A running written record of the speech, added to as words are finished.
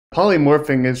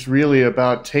Polymorphing is really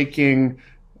about getting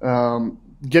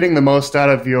the most out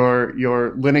of your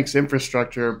Linux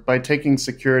infrastructure by taking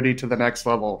security to the next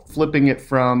level, flipping it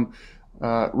from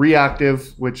reactive,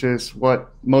 which is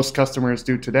what most customers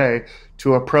do today,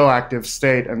 to a proactive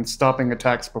state and stopping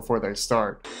attacks before they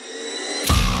start.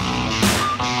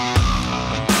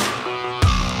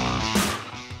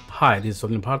 Hi, this is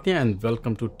Phillip and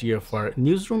welcome to TFR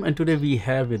Newsroom. And today we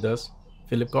have with us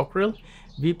Phillip Cockrell,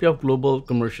 VP of Global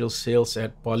Commercial Sales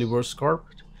at Polyverse Corp.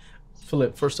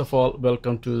 Phillip, first of all,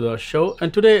 welcome to the show.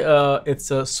 And today it's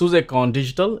SUSECON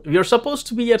Digital. We are supposed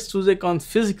to be at SUSECON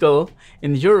Physical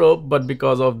in Europe, but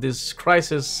because of this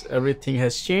crisis, everything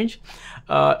has changed.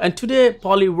 And today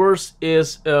Polyverse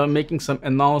is making some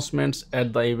announcements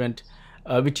at the event,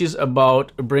 which is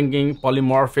about bringing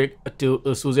Polymorphic to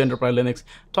SUSE Enterprise Linux.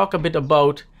 Talk a bit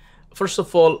about, first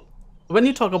of all, when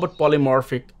you talk about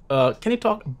Polymorphic, can you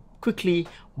talk quickly,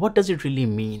 what does it really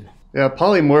mean? Yeah,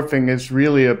 polymorphing is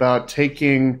really about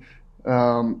getting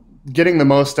the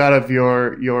most out of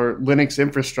your Linux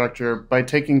infrastructure by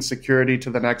taking security to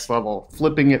the next level,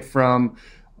 flipping it from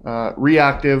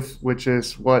reactive, which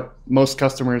is what most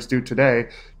customers do today,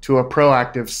 to a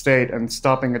proactive state and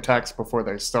stopping attacks before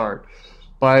they start.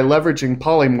 By leveraging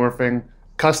polymorphing,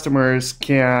 customers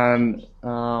can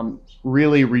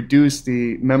really reduce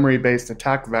the memory-based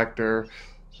attack vector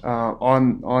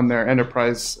on their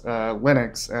enterprise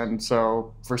Linux. And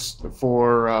so for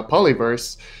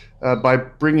Polyverse, by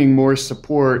bringing more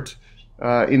support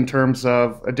in terms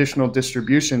of additional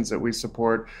distributions that we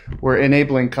support, we're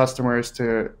enabling customers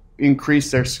to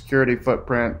increase their security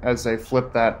footprint as they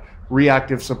flip that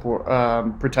reactive support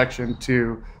protection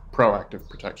to proactive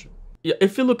protection. Yeah,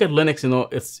 if you look at Linux,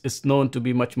 it's known to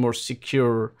be much more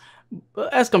secure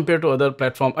as compared to other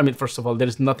platforms. I mean, first of all, there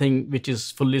is nothing which is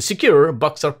fully secure.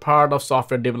 Bugs are part of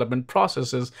software development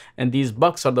processes, and these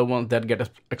bugs are the ones that get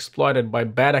exploited by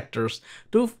bad actors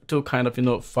to kind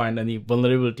of find any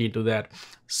vulnerability to that.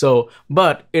 So,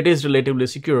 but it is relatively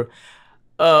secure.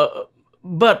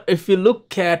 But if you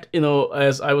look at,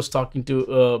 as I was talking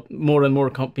to more and more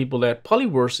people at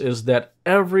Polyverse, is that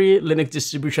every Linux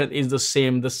distribution is the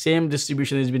same. The same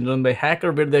distribution is being run by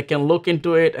hacker, where they can look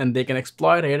into it and they can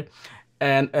exploit it.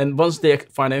 And once they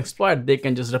find an exploit, they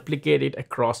can just replicate it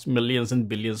across millions and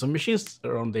billions of machines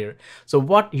around there. So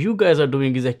what you guys are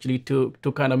doing is actually to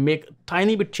kind of make a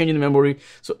tiny bit change in memory.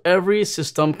 So every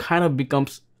system kind of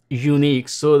becomes unique,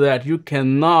 so that you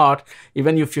cannot,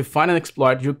 even if you find an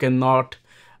exploit, you cannot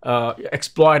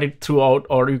exploit it throughout,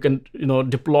 or you can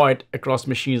deploy it across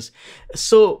machines.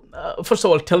 So first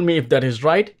of all, tell me if that is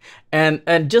right,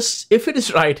 and just if it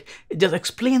is right, just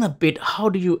explain a bit, how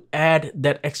do you add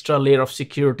that extra layer of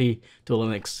security to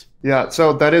Linux? Yeah,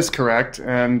 so that is correct,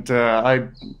 and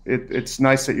it's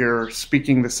nice that you're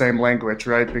speaking the same language,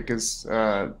 right? Because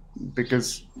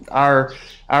our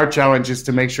challenge is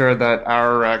to make sure that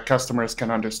our customers can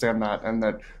understand that, and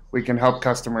that we can help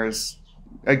customers,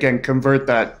 again, convert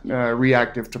that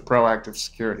reactive to proactive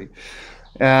security.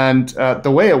 And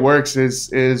the way it works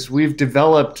is we've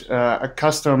developed a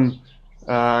custom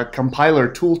compiler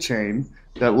toolchain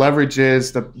that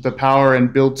leverages the power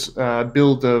and build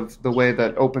of the way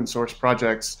that open source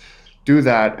projects do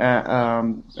that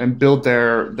and build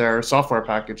their software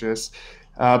packages,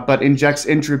 but injects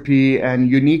entropy and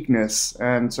uniqueness.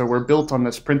 And so we're built on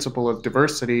this principle of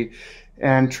diversity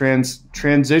and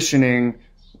transitioning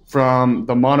from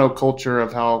the monoculture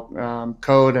of how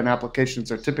code and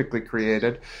applications are typically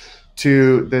created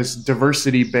to this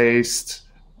diversity-based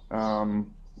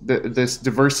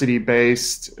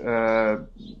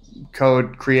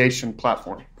code creation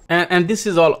platform. And this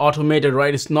is all automated,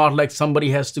 right? It's not like somebody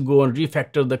has to go and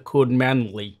refactor the code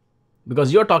manually,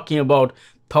 because you're talking about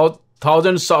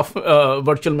thousands of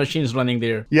virtual machines running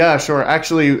there. Yeah, sure.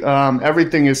 Actually,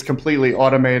 everything is completely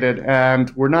automated,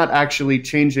 and we're not actually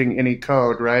changing any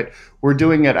code, right? We're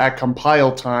doing it at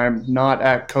compile time, not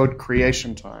at code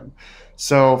creation time.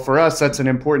 So for us, that's an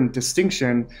important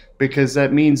distinction, because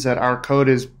that means that our code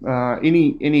is,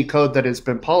 any code that has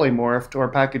been polymorphed, or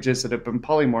packages that have been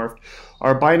polymorphed,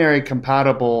 are binary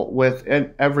compatible with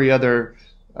every other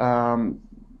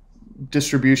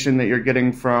distribution that you're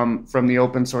getting from the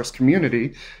open source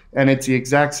community, and it's the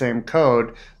exact same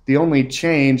code. The only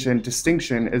change and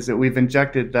distinction is that we've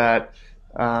injected that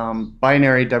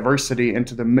binary diversity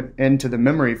into the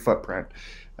memory footprint,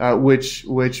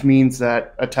 which means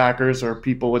that attackers or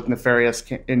people with nefarious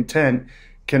intent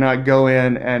cannot go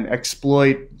in and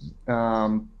exploit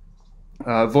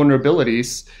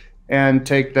vulnerabilities and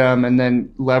take them and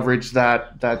then leverage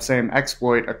that same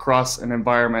exploit across an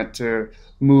environment to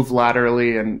move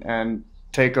laterally and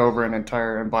take over an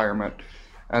entire environment.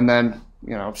 and then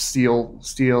steal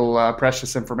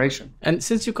precious information. And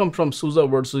since you come from SUSE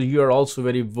world, so you are also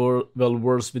very well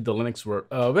versed with the Linux world.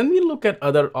 When we look at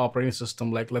other operating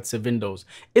system, like let's say Windows,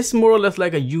 it's more or less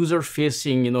like a user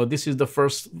facing, this is the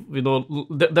first,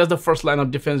 that's the first line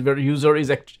of defense where user is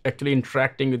actually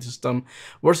interacting with the system,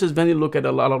 versus when you look at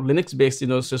a lot of Linux based,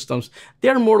 systems, they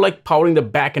are more like powering the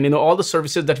back end, all the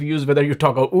services that we use, whether you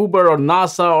talk about Uber or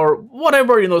NASA or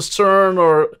whatever, CERN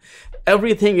or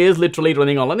everything is literally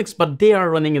running on Linux, but they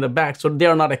are running in the back, so they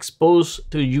are not exposed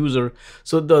to user.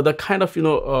 So the kind of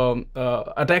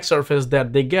attack surface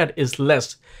that they get is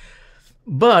less.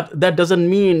 But that doesn't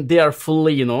mean they are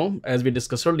fully, as we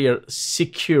discussed earlier,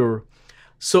 secure.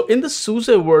 So in the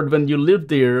SUSE world, when you lived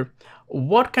there,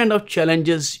 what kind of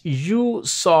challenges you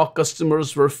saw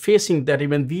customers were facing that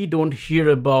even we don't hear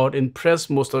about in press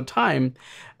most of the time,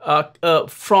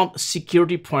 from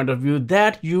security point of view,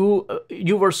 that you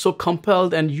were so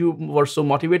compelled and you were so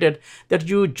motivated that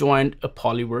you joined a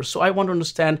Polyverse? So I want to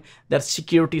understand that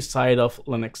security side of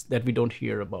Linux that we don't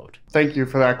hear about. Thank you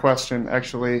for that question,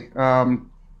 actually.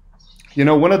 One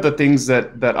of the things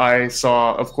that I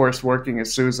saw, of course, working at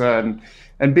SUSE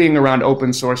and being around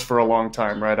open source for a long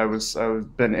time, right?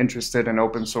 I've been interested in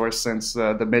open source since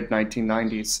the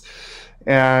mid-1990s.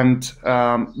 And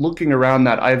looking around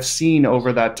that, I've seen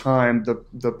over that time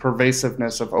the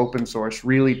pervasiveness of open source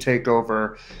really take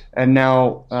over. And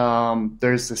now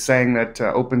there's the saying that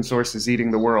open source is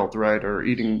eating the world, right? Or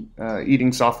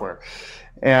eating software.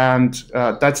 And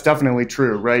that's definitely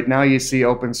true, right? Now you see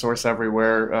open source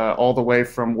everywhere, all the way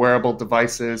from wearable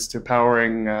devices to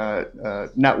powering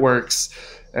networks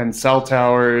and cell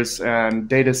towers and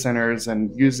data centers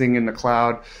and using in the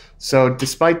cloud. So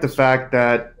despite the fact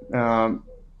that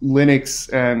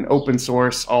Linux and open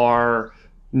source are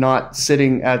not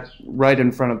sitting right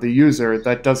in front of the user,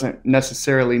 that doesn't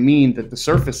necessarily mean that the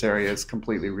surface area is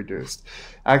completely reduced.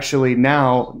 Actually,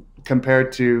 now,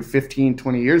 compared to 15,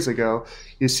 20 years ago,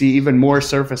 you see even more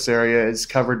surface area is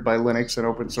covered by Linux and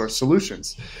open source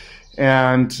solutions.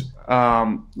 And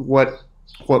what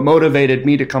motivated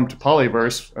me to come to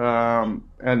Polyverse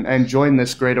and join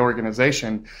this great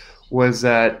organization was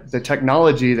that the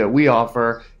technology that we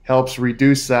offer helps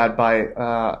reduce that by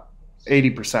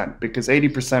 80%, because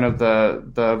 80% of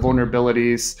the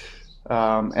vulnerabilities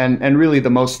and really the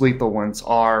most lethal ones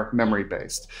are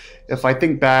memory-based. If I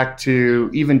think back to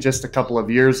even just a couple of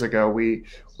years ago, we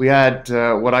had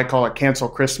what I call a cancel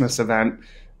Christmas event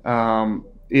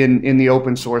in the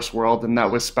open source world, and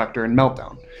that was Spectre and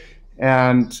Meltdown.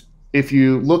 And if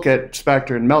you look at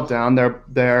Spectre and Meltdown,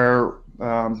 they're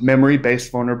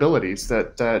memory-based vulnerabilities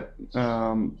that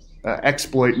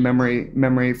exploit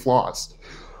memory flaws.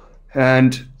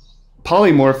 And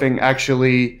polymorphing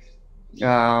actually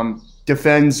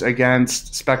defends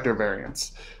against Spectre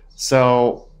variants.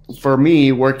 So for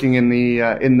me, working in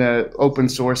the open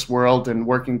source world and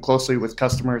working closely with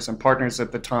customers and partners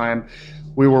at the time,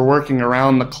 we were working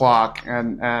around the clock,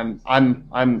 and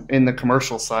I'm in the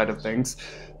commercial side of things.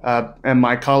 And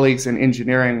my colleagues in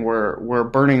engineering were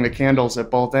burning the candles at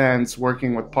both ends,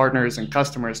 working with partners and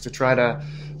customers to try to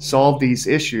solve these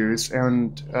issues.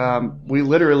 And we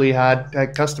literally had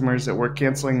customers that were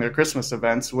canceling their Christmas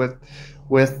events with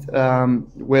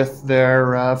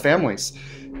their families.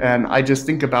 And I just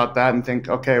think about that and think,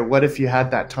 okay, what if you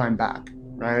had that time back,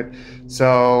 right?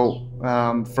 So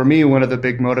for me, one of the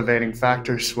big motivating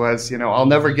factors was, I'll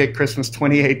never get Christmas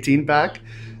 2018 back.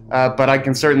 But I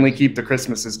can certainly keep the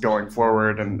Christmases going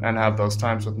forward and have those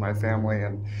times with my family.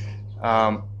 And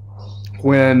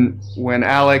when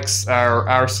Alex,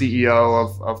 our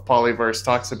CEO of Polyverse,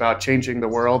 talks about changing the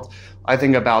world, I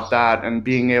think about that and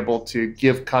being able to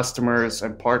give customers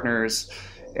and partners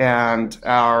and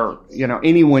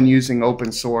anyone using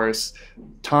open source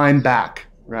time back,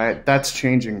 right? That's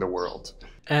changing the world.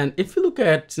 And if you look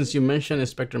at, since you mentioned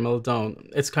Spectre Meltdown,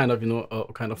 it's kind of,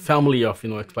 a kind of family of,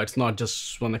 exploits, not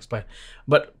just one exploit.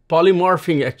 But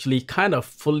polymorphing actually kind of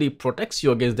fully protects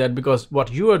you against that, because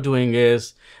what you are doing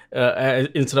is,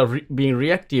 instead of being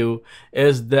reactive,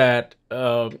 is that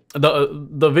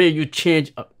the way you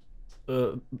change,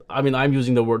 I'm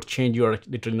using the word change, you are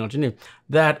literally not changing,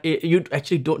 that you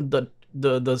actually don't,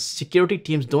 the security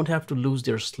teams don't have to lose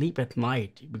their sleep at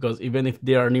night, because even if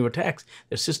there are new attacks,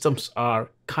 their systems are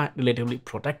relatively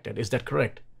protected. Is that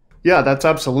correct? Yeah, that's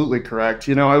absolutely correct.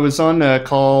 I was on a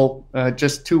call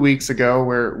just 2 weeks ago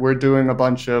where we're doing a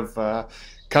bunch of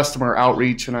customer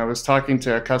outreach, and I was talking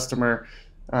to a customer,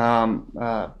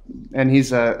 and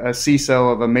he's a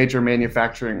CISO of a major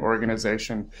manufacturing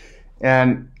organization.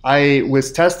 And I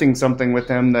was testing something with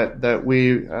him that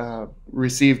we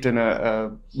received in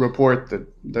a report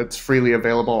that's freely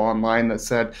available online that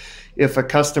said if a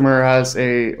customer has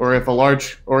or if a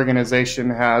large organization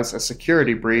has a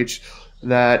security breach,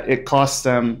 that it costs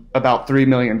them about $3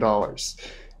 million.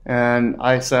 And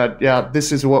I said, yeah,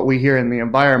 this is what we hear in the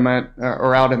environment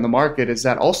or out in the market. Is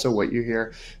that also what you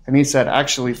hear? And he said,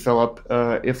 actually, Philip,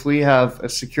 if we have a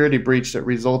security breach that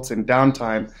results in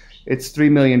downtime, it's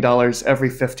 $3 million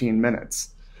every 15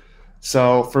 minutes.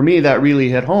 So for me, that really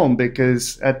hit home,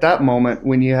 because at that moment,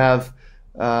 when you have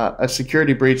a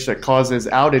security breach that causes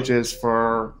outages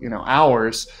for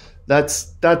hours,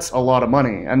 that's a lot of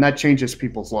money, and that changes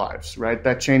people's lives, right?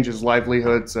 That changes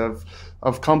livelihoods of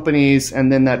companies,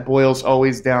 and then that boils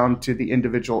always down to the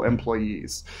individual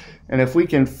employees. And if we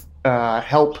can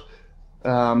help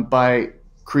by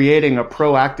creating a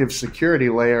proactive security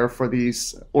layer for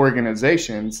these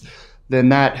organizations, then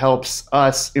that helps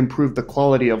us improve the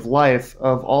quality of life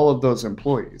of all of those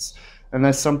employees. And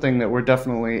that's something that we're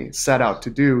definitely set out to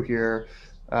do here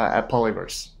at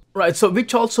Polyverse. Right. So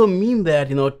which also mean that,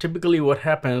 typically what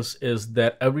happens is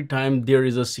that every time there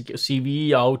is a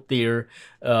CVE out there,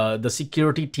 the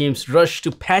security teams rush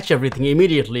to patch everything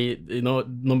immediately, no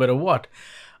matter what.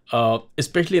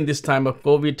 Especially in this time of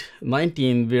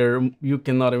COVID-19, where you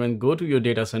cannot even go to your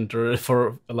data center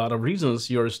for a lot of reasons.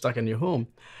 You're stuck in your home.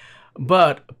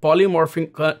 But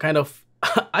polymorphing kind of,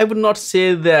 I would not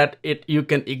say that you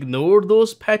can ignore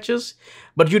those patches,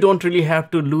 but you don't really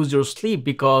have to lose your sleep,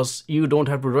 because you don't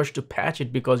have to rush to patch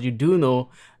it, because you do know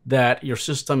that your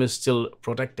system is still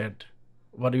protected.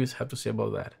 What do you have to say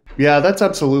about that? Yeah, that's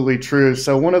absolutely true.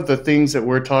 So one of the things that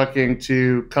we're talking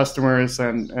to customers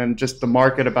and just the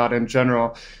market about in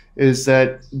general is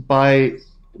that by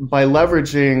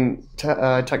leveraging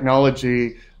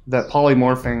technology that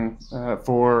polymorphing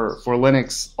for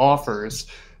Linux offers,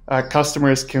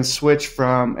 customers can switch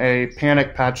from a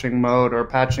panic patching mode or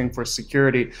patching for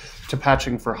security to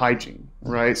patching for hygiene,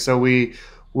 right? So we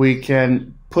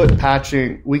can put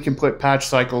patch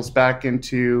cycles back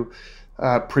into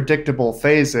predictable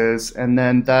phases, and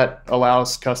then that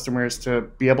allows customers to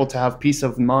be able to have peace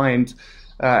of mind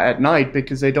at night,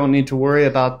 because they don't need to worry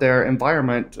about their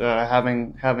environment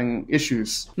having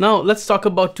issues. Now let's talk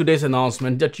about today's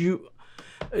announcement that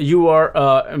you are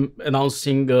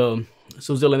announcing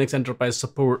SUSE Linux Enterprise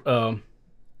support.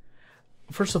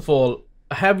 First of all,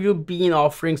 have you been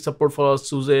offering support for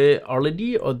SUSE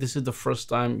already, or this is the first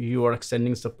time you are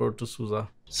extending support to SUSE?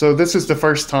 So this is the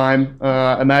first time.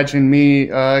 Imagine me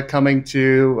coming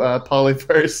to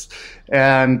Polyverse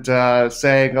and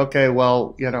saying, okay,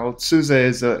 well, SUSE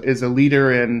is a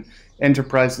leader in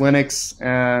enterprise Linux,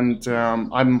 and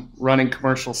I'm running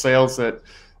commercial sales at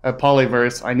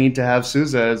Polyverse. I need to have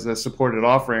SUSE as a supported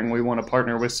offering. We want to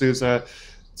partner with SUSE.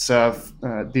 It's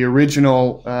the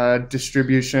original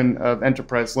distribution of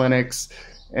enterprise Linux,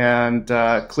 and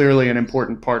clearly an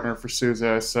important partner for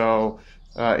SUSE. So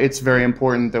it's very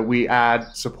important that we add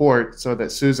support so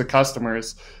that SUSE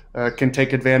customers can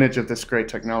take advantage of this great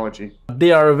technology.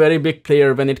 They are a very big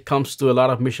player when it comes to a lot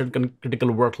of mission critical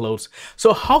workloads.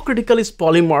 So how critical is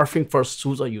polymorphing for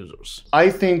SUSE users? I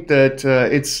think that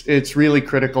it's really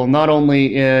critical, not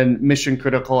only in mission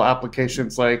critical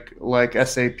applications like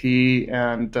SAP,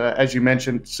 and as you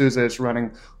mentioned, SUSE is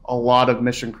running a lot of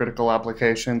mission critical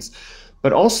applications,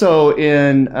 but also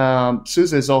in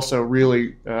SUSE is also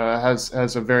really has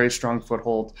a very strong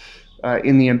foothold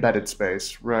in the embedded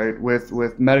space, right?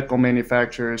 With medical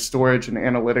manufacturers, storage and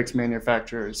analytics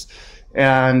manufacturers,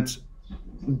 and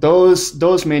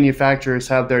those manufacturers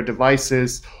have their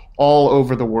devices all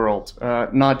over the world,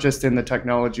 not just in the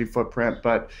technology footprint,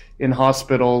 but in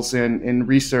hospitals, in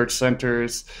research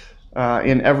centers,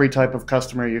 in every type of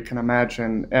customer you can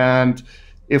imagine. And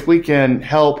if we can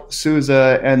help SUSE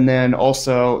and then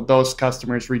also those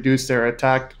customers reduce their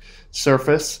attack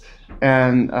surface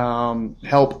and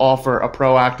help offer a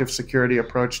proactive security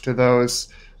approach to those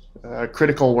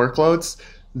critical workloads,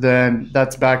 then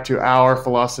that's back to our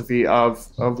philosophy of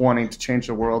wanting to change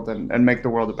the world and make the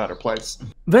world a better place.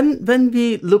 When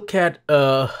we look at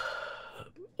Linux,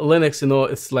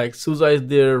 it's like SUSE is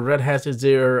there, Red Hat is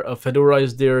there, Fedora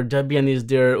is there, Debian is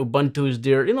there, Ubuntu is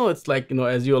there. It's like,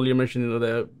 as you earlier mentioned,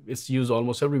 it's used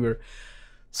almost everywhere.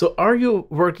 So are you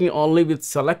working only with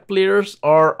select players,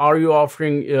 or are you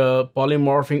offering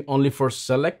polymorphing only for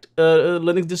select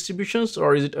Linux distributions,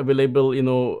 or is it available,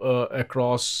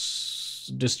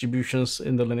 across distributions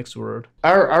in the Linux world?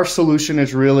 Our solution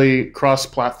is really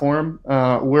cross-platform.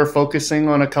 We're focusing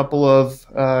on a couple of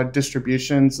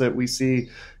distributions that we see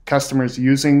customers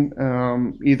using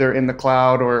either in the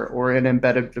cloud or in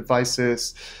embedded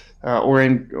devices. or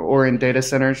in data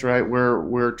centers, right?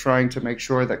 We're trying to make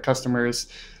sure that customers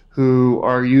who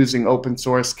are using open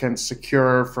source can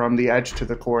secure from the edge to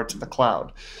the core to the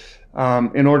cloud.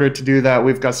 In order to do that,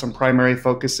 we've got some primary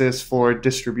focuses for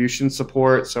distribution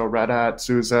support, so Red Hat,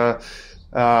 SUSE,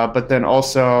 but then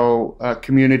also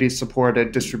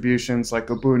community-supported distributions like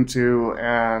Ubuntu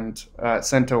and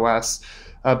CentOS.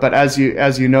 But as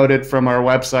you noted from our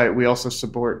website, we also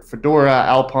support Fedora,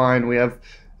 Alpine,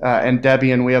 and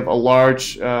Debian. We have a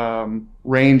large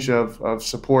range of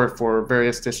support for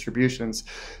various distributions,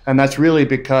 and that's really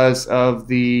because of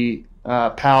the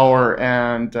power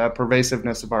and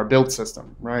pervasiveness of our build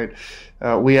system, right?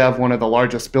 We have one of the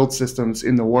largest build systems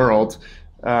in the world,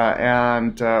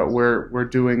 and we're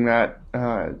doing that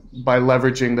by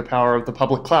leveraging the power of the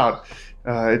public cloud.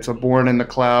 It's a born in the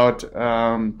cloud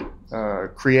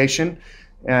creation,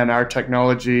 and our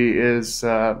technology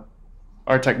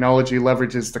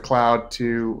leverages the cloud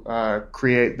to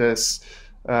create this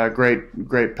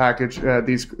great package,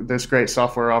 this great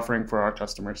software offering for our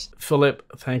customers. Phillip,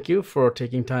 thank you for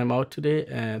taking time out today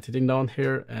and sitting down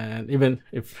here, and even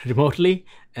if remotely,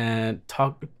 and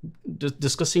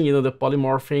discussing the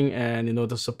polymorphing and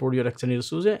the support you're extending to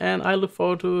SUSE. And I look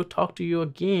forward to talk to you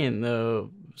again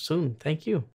soon. Thank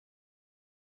you.